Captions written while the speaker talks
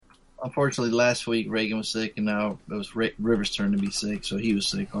unfortunately, last week Reagan was sick, and now it was Rivers' turn to be sick, so he was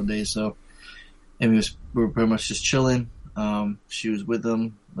sick all day. So, and we were pretty much just chilling. She was with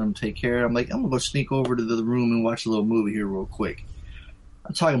him, let him take care. I'm like, I'm gonna go sneak over to the room and watch a little movie here real quick.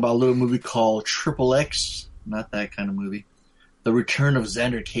 I'm talking about a little movie called Triple X, not that kind of movie. The Return of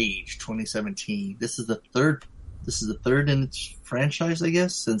Xander Cage, 2017. This is the third in its franchise, I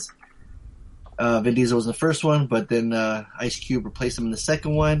guess, since Vin Diesel was in the first one, but then Ice Cube replaced him in the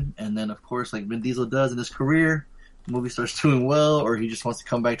second one, and then of course, like Vin Diesel does in his career, the movie starts doing well, or he just wants to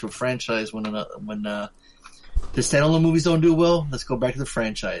come back to a franchise when the standalone movies don't do well. Let's go back to the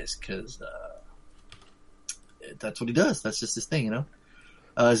franchise because that's what he does. That's just his thing, you know.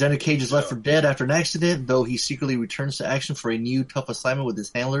 Xander Cage is left for dead after an accident, though he secretly returns to action for a new tough assignment with his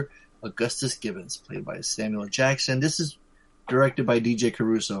handler, Augustus Gibbons, played by Samuel Jackson. This is directed by DJ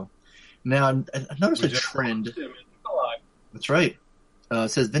Caruso. Now, I noticed a trend. That's right. It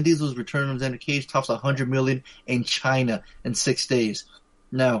says Vin Diesel's Return of Xander Cage tops $100 million in China in 6 days.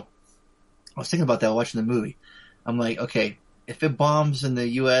 Now, I was thinking about that watching the movie. I'm like, okay, if it bombs in the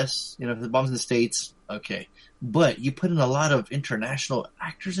U.S., you know, if it bombs in the States, okay. But you put in a lot of international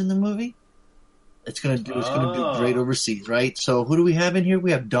actors in the movie, it's gonna do great overseas, right? So who do we have in here? We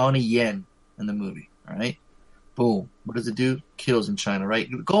have Donnie Yen in the movie, all right? Boom. What does it do? Kills in China, right?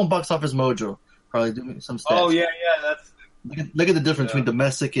 Go on Box Office Mojo. Probably do some stats. Oh yeah, that's. Look at the difference between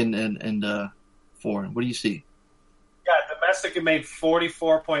domestic and foreign. What do you see? Yeah, domestic it made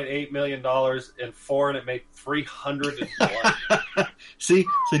 $44.8 million. In foreign it made $301. See,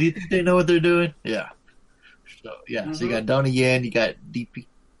 so do you think they know what they're doing? Yeah. So yeah, So you got Donnie Yen, you got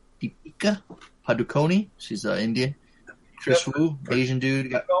Deepika Padukone, she's Indian. Chris Wu, Asian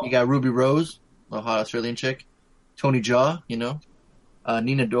dude. You got Ruby Rose, a hot Australian chick. Tony Jaa, you know.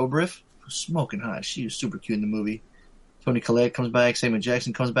 Nina Dobrev, smoking hot. She was super cute in the movie. Tony Collette comes back. Samuel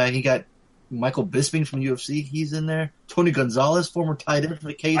Jackson comes back. You got Michael Bisping from UFC. He's in there. Tony Gonzalez, former tight end for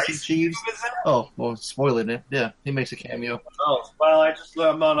the KC Chiefs. Oh, well, spoiling it. Yeah, he makes a cameo. Oh, well,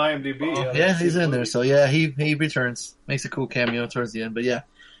 I'm on IMDb. Yeah, he's in there. So, yeah, he returns. Makes a cool cameo towards the end. But, yeah.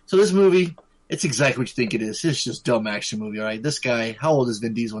 So, this movie, it's exactly what you think it is. It's just dumb action movie, all right? This guy, how old is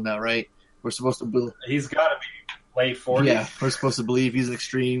Vin Diesel now, right? We're supposed to believe. He's got to be late 40s. Yeah, we're supposed to believe he's an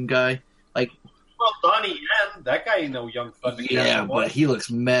extreme guy. Like, well, Donnie Yen, that guy ain't no young fun. Yeah, but he looks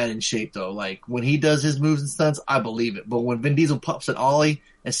mad in shape, though. Like, when he does his moves and stunts, I believe it. But when Vin Diesel pops an ollie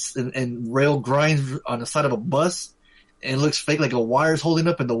and rail grinds on the side of a bus, and it looks fake, like a wire's holding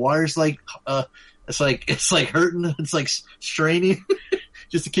up, and the wire's like, it's like hurting, it's like straining,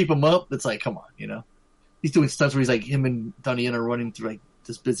 just to keep him up. It's like, come on, you know. He's doing stunts where he's like, him and Donnie Yen are running through like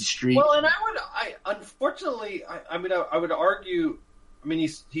this busy street. Well, and unfortunately, I would argue, I mean,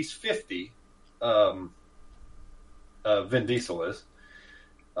 he's 50. Vin Diesel is.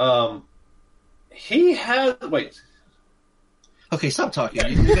 He has. Wait. Okay, stop talking.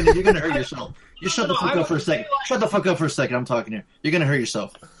 You're gonna hurt yourself. Just shut the fuck up for a second. Shut the fuck up for a second. I'm talking here. You're gonna hurt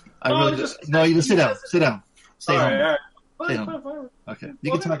yourself. No, you just sit down. Sit down. Stay home. Right. Stay home. Okay,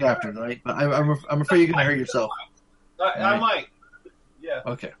 you can talk after, right? But I'm afraid you're gonna hurt yourself. I might. Yeah.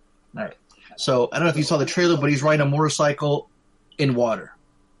 Okay. All right. So I don't know if you saw the trailer, but he's riding a motorcycle in water.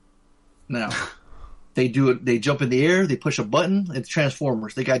 Now, they do it. They jump in the air. They push a button. It's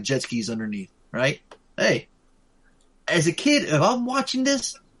Transformers. They got jet skis underneath, right? Hey, as a kid, if I'm watching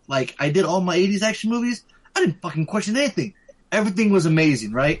this, like I did all my 80s action movies, I didn't fucking question anything. Everything was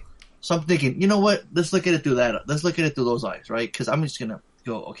amazing, right? So I'm thinking, you know what? Let's look at it through that. Let's look at it through those eyes, right? Because I'm just gonna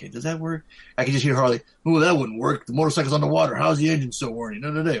go, okay, does that work? I can just hear Harley. Oh, that wouldn't work. The motorcycle's underwater. How's the engine still working?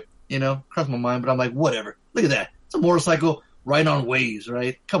 No. You know, cross my mind, but I'm like, whatever. Look at that. It's a motorcycle riding on waves,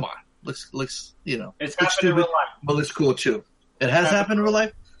 right? Come on. Looks, you know. It's happened in real life. But looks cool, too. It has happened in real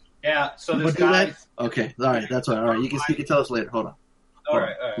life? Yeah, so this guy... Okay, all right, that's all right. All right, you can tell us later. Hold on. All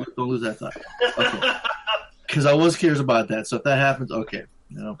right. Don't lose that thought. Okay. Because I was curious about that, so if that happens, okay.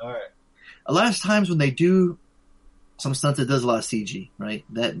 You know. All right. A lot of times when they do some stunts, it does a lot of CG, right?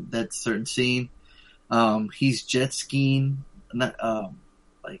 That certain scene. He's jet skiing, not,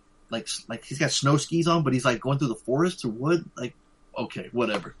 like he's got snow skis on, but he's like going through the forest or wood, like, okay,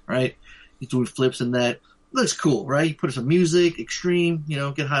 whatever, right? He's doing flips and that. Looks cool, right? You put some music, extreme, you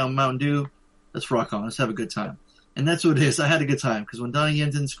know, get high on Mountain Dew. Let's rock on. Let's have a good time. And that's what it is. I had a good time because when Donnie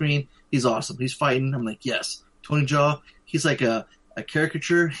Yen's in the screen, he's awesome. He's fighting. I'm like, yes. Tony Jaa, he's like a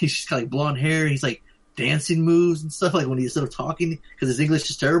caricature. He's just got like blonde hair. He's like dancing moves and stuff. Like when instead of talking, because his English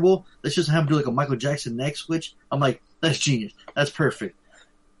is terrible, let's just have him do like a Michael Jackson neck switch. I'm like, that's genius. That's perfect.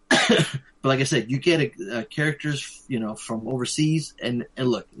 But like I said, you get characters, you know, from overseas, and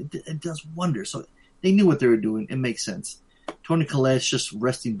look, it does wonders. So they knew what they were doing. It makes sense. Toni Collette's just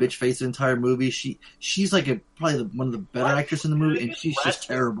resting bitch face the entire movie. She's like probably one of the better actors in the movie, and she's just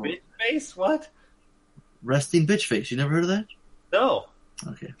terrible. Bitch face? What? Resting bitch face. You never heard of that? No.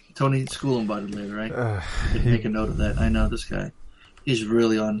 Okay, Tony, school him about it later, right? Make a note of that. I know this guy. He's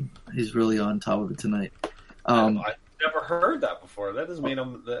really on top of it tonight. I've never heard that before. That doesn't mean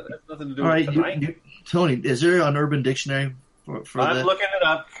that has nothing to do all with right, tonight. Tony, is there an Urban Dictionary for I'm that? looking it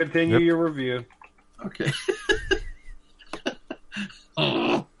up. Continue your review. Okay.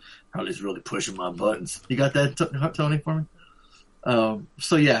 Oh, Harley's really pushing my buttons. You got that, Tony, for me?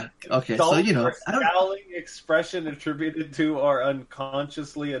 So yeah, okay. So scowling expression attributed to or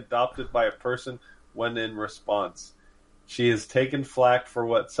unconsciously adopted by a person when in response. She has taken flack for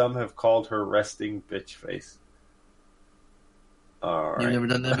what some have called her resting bitch face. All right. You've never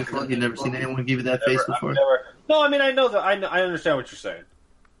done that before? You've never seen anyone give you that face before? No, I mean I know that. I understand what you're saying.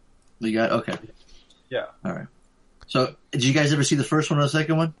 You got okay. Yeah. All right. So, did you guys ever see the first one or the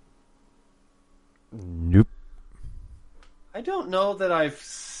second one? Nope. I don't know that I've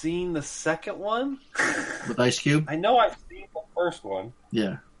seen the second one. With Ice Cube? I know I've seen the first one.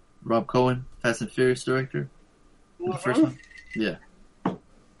 Yeah. Rob Cohen, Fast and Furious director. The first one? Yeah.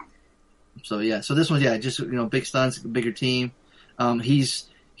 So, yeah. So, this one, yeah, just, big stunts, bigger team. He's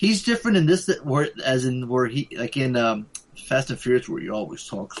different in this, where he, like in Fast and Furious, where he always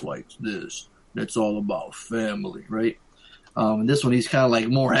talks like this. It's all about family, right? And this one, he's kind of like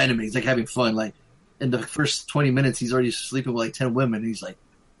more anime. He's like having fun. Like in the first 20 minutes, he's already sleeping with like 10 women. He's like,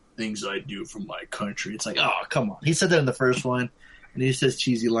 things I do for my country. It's like, oh, come on. He said that in the first one, and he says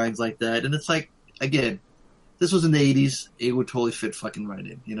cheesy lines like that. And it's like, again, this was in the 80s. It would totally fit fucking right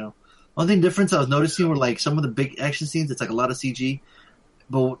in, One thing difference I was noticing were like some of the big action scenes, it's like a lot of CG.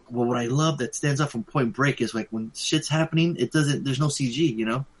 But what I love that stands out from Point Break is like when shit's happening, there's no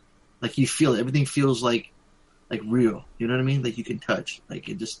CG, Like you feel it. Everything feels like real. You know what I mean? Like you can touch. Like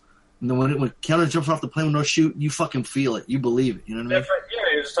it just. When Keanu jumps off the plane with no chute, you fucking feel it. You believe it. You know what I mean? Yeah,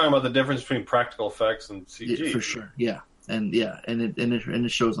 you're just talking about the difference between practical effects and CG. Yeah, for sure. Yeah, and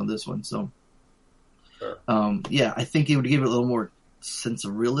it shows on this one. So, sure. I think it would give it a little more sense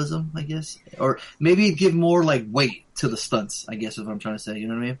of realism, I guess, or maybe give more like weight to the stunts. I guess is what I'm trying to say. You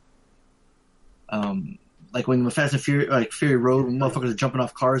know what I mean? Like when the Fast and Furious, like Fury Road, when motherfuckers are jumping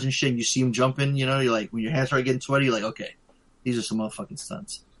off cars and shit, and you see them jumping, you're like, when your hands start getting sweaty, you're like, okay, these are some motherfucking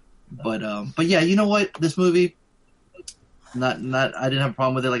stunts. But yeah, you know what? This movie, I didn't have a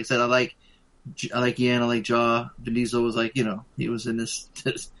problem with it. Like I said, I like Yen, I like Jaw. Vin Diesel was like, he was in this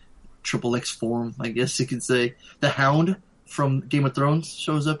triple X form, I guess you could say. The Hound from Game of Thrones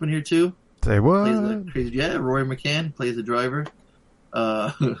shows up in here too. Say what? Roy McCann plays the driver.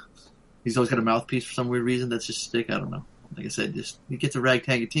 He's always got a mouthpiece for some weird reason. That's just stick. I don't know. Like I said, just you get to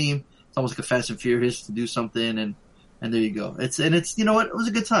ragtag a team. It's almost like a Fast and Furious to do something, and there you go. It's you know what? It was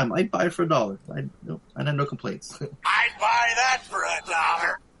a good time. I'd buy it for $1. I had no complaints. I'd buy that for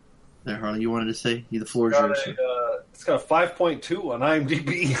 $1. There, Harley, you wanted to say? The floor is yours. It's got a 5.2 on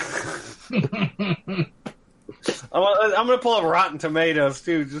IMDb. I'm gonna pull up Rotten Tomatoes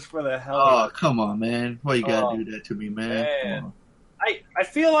too, just for the hell of it. Oh, come on, man! Why you gotta do that to me, man? Come on. I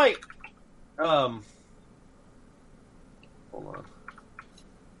feel like hold on.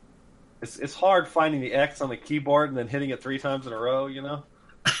 It's hard finding the X on the keyboard and then hitting it 3 times in a row,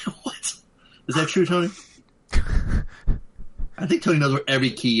 What? Is that true, Tony? I think Tony knows where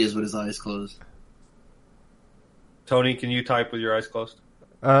every key is with his eyes closed. Tony, can you type with your eyes closed?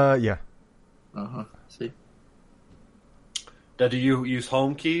 Yeah. See? Do you use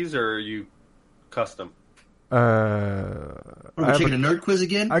home keys or are you custom? Are we taking a nerd quiz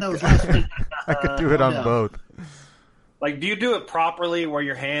again? I could do it on both. Like, do you do it properly where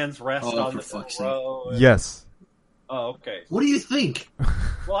your hands rest on the row? Yes. Oh, okay. What do you think?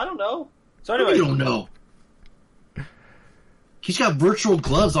 Well, I don't know. So anyway, you don't know. He's got virtual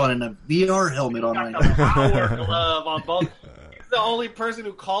gloves on and a VR helmet on right now. Power glove on both. He's the only person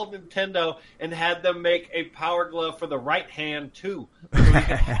who called Nintendo and had them make a power glove for the right hand too, so he could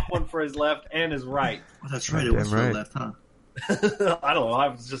have one for his left and his right. Well, that's right. It was for the left, huh? I don't know. I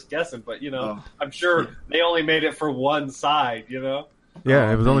was just guessing, but I'm sure they only made it for one side. Yeah,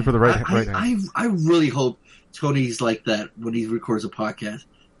 it was only for the right hand. I really hope Tony's like that when he records a podcast.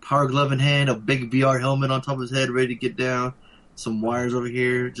 Power glove in hand, a big VR helmet on top of his head, ready to get down. Some wires over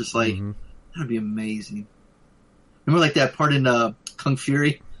here, just like that'd be amazing. Remember, like that part in Kung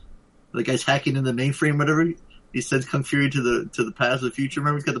Fury, the guy's hacking in the mainframe, whatever. He sends Kung Fury to the past or the future.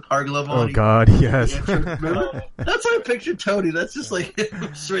 Remember, he's got the power glove on. Oh God, yes. Remember? That's how I picture Tony. That's just like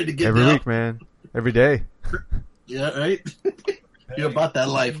just ready to get every down. week, man. Every day. Yeah, right. You're about that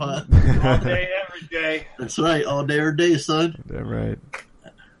life, huh? All day, every day. That's right, all day, every day, son. Damn right.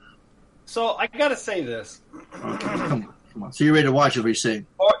 So I gotta say this. Come on. So you're ready to watch it? What you're saying?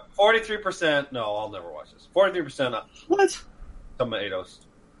 43%. No, I'll never watch this. 43%. What? Tomatoes.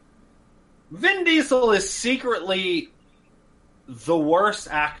 Vin Diesel is secretly the worst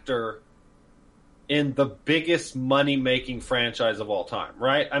actor in the biggest money-making franchise of all time,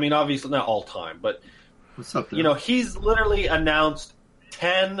 right? I mean, obviously not all time, but what's up there? You know, he's literally announced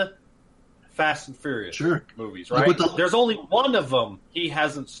 10 Fast and Furious movies, right? There's only one of them he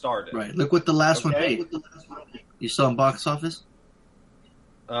hasn't started. Right. Look what the last one made. You saw in box office?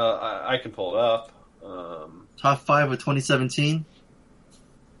 I can pull it up. Top 5 of 2017.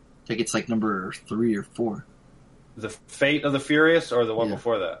 I think it's like number 3 or 4. The Fate of the Furious, or the one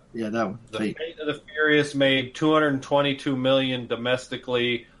before that? Yeah, that one. The Fate of the Furious made $222 million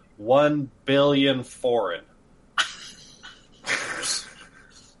domestically, $1 billion foreign.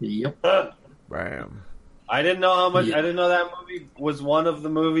 Yep. Bam. I didn't know how much. Yeah. I didn't know that movie was one of the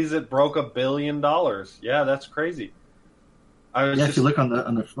movies that broke $1 billion. Yeah, that's crazy. If you look on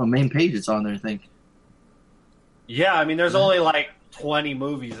the main page, it's on there, I think. Yeah, I mean, there's only like 20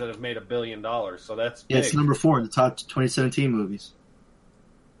 movies that have made $1 billion, so that's big. It's number 4 in the top 2017 movies.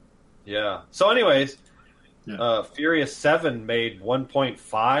 Yeah. So, anyways, Furious 7 made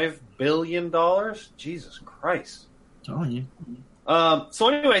 $1.5 billion. Jesus Christ. Telling you. So,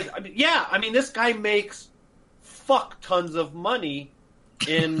 anyways, I mean, this guy makes fuck tons of money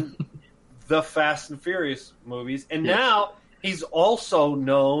in the Fast and Furious movies, and now he's also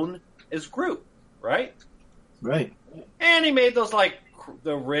known as Groot, right? Right. And he made those, like,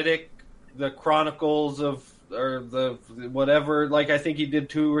 the Riddick, the Chronicles of, or the whatever, like, I think he did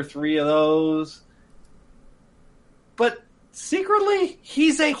 2 or 3 of those. But secretly,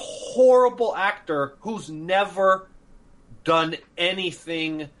 he's a horrible actor who's never done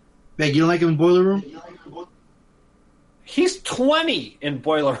anything. Meg, you don't like him in Boiler Room? He's 20 in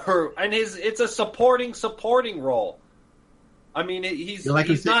Boiler Room, and it's a supporting role. I mean, he's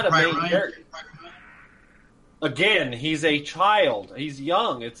not a main character. Again, he's a child. He's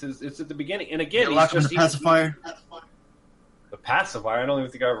young. It's at the beginning, and again, he's just the Pacifier. The Pacifier. I don't even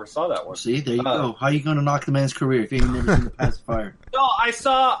think I ever saw that one. See, there you go. How are you going to knock the man's career if you ain't never seen the Pacifier? No, I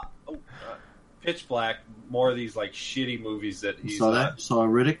saw Pitch Black. More of these like shitty movies that he saw. That saw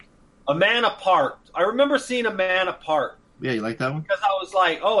Riddick. A Man Apart. I remember seeing A Man Apart. Yeah, you like that one? Because I was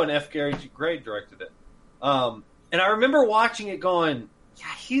like, oh, and F. Gary Gray directed it. And I remember watching it going,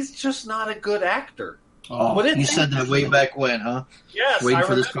 yeah, he's just not a good actor. Oh, you said that way back when, huh? Yes, waiting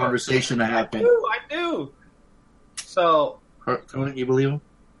for this conversation to happen. I do. So, Tony, you believe him?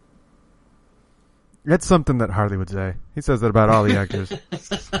 That's something that Harley would say. He says that about all the actors.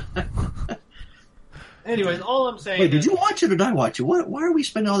 Anyways, all I'm saying. Wait, did you watch it or did I watch it? Why are we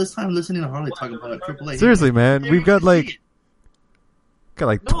spending all this time listening to Harley talking about AAA? Seriously, man, we've got like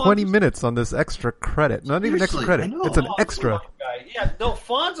 20 minutes on this extra credit. Not even extra credit. It's an extra. Yeah, no,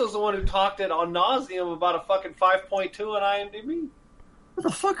 Fonzo's the one who talked it on nauseum about a fucking 5.2 on IMDb. What the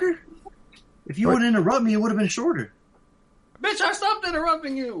fucker? If you wouldn't interrupt me, it would have been shorter. Bitch, I stopped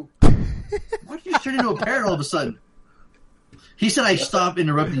interrupting you. Why did you turn into a parrot all of a sudden? He said I stopped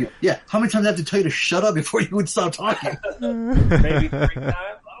interrupting you. Yeah, how many times I have to tell you to shut up before you would stop talking? Maybe 3 times.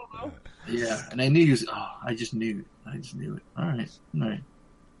 I don't know. Yeah, and I knew you. I just knew it. All right.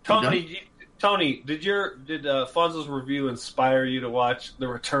 Tony, did Fonzo's review inspire you to watch The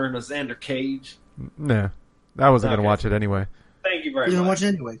Return of Xander Cage? Nah, I wasn't going to watch it anyway. Thank you very much. You're going to watch it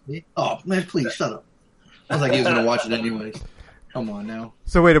anyway? Oh, man, please, shut up. I was like, he was going to watch it anyways. Come on now.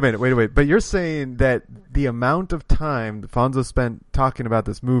 So wait a minute. But you're saying that the amount of time Fonzo spent talking about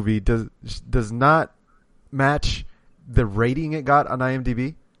this movie does not match the rating it got on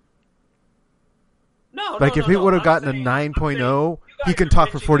IMDb? No. Like if it would have gotten a 9.0, he can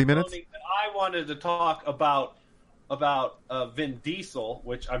talk for 40 minutes? I wanted to talk about Vin Diesel,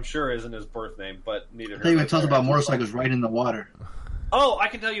 which I'm sure isn't his birth name, but neither. I think we talked about motorcycles right in the water. Oh, I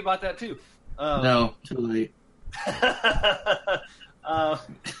can tell you about that too. No, too late. I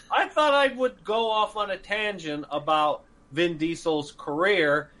thought I would go off on a tangent about Vin Diesel's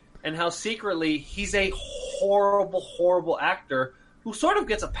career and how secretly he's a horrible, horrible actor who sort of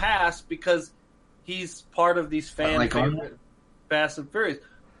gets a pass because he's part of these fan favorite Fast and Furious.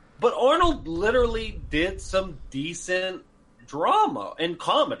 But Arnold literally did some decent drama and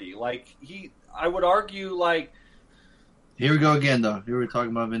comedy. Like I would argue, like. Here we go again, though. Here we're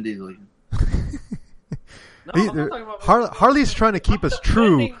talking about Vin Diesel. No, Harley's trying to keep us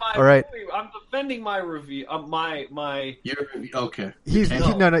true. All right. I'm defending my review. Your review. Okay.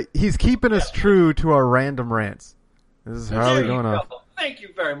 He's keeping us true to our random rants. This is Harley going on. Thank you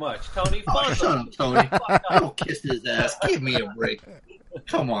very much, Tony. Oh, Fonzo. shut up, Tony. I don't kiss his ass. Give me a break.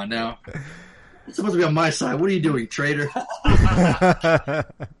 Come on now. It's supposed to be on my side. What are you doing, traitor? I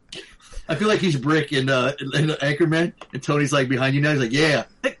feel like he's Brick in Anchorman, and Tony's like behind you now. He's like, "Yeah,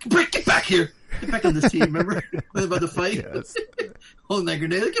 hey, Brick, get back here. Get back on this team. Remember, we're about to fight. Yes. Holding that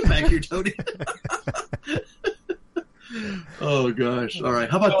grenade. Get back here, Tony." Oh gosh! All right.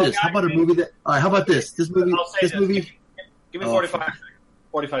 How about this? How about a movie that? All right. How about this? This movie. I'll say This this. movie. Give me 45 seconds.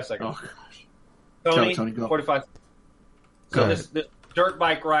 45 seconds. Oh gosh. Tony, go. 45 seconds. Go So ahead. this dirt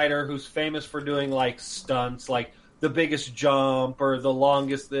bike rider who's famous for doing like stunts, like the biggest jump or the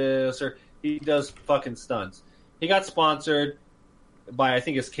longest this, or he does fucking stunts. He got sponsored by, I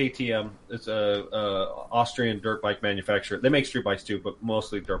think it's KTM. It's a Austrian dirt bike manufacturer. They make street bikes too, but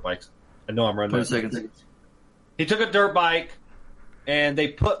mostly dirt bikes. I know I'm running 20 out. seconds. He took a dirt bike, and they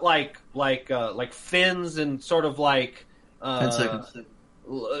put like fins and sort of like 10 seconds.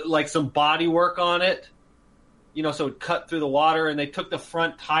 like some body work on it, so it cut through the water. And they took the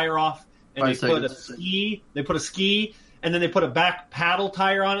front tire off, and 5 they put a seconds. ski. They put a ski, and then they put a back paddle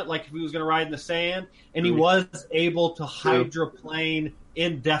tire on it, like if he was going to ride in the sand. And he was able to hydroplane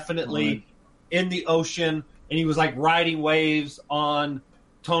indefinitely in the ocean, and he was like riding waves on.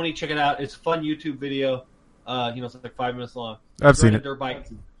 Tony, check it out. It's a fun YouTube video. It's like 5 minutes long. I've seen Riding a it. dirt bike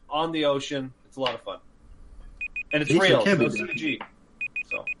on the ocean. It's a lot of fun, and it's These real. are It's no Kevin. CG.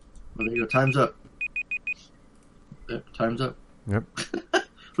 So Well, there you go. Time's up. Yep, time's up. Yep.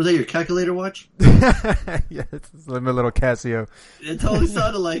 Was that your calculator watch? Yeah, it's my little Casio. It totally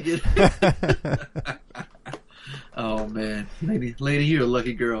sounded like it. Oh man, lady, you're a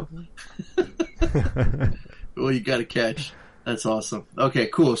lucky girl. Well, you got to catch. That's awesome. Okay,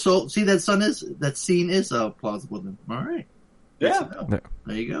 cool. So, see that scene is plausible then. All right. yeah. Yeah.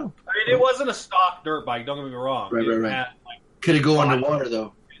 There you go. I mean, it wasn't a stock dirt bike. Don't get me wrong. Right, It right, right. had, like, Could it go underwater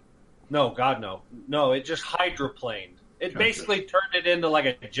though? no, God, no. No, it just hydroplaned. It Gotcha. basically turned it into like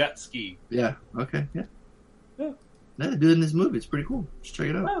a jet ski. Yeah. Okay. Yeah. Yeah. Yeah, do it in this movie. It's pretty cool. Just check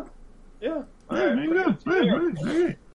it out. Yeah. Yeah, there you go. All right.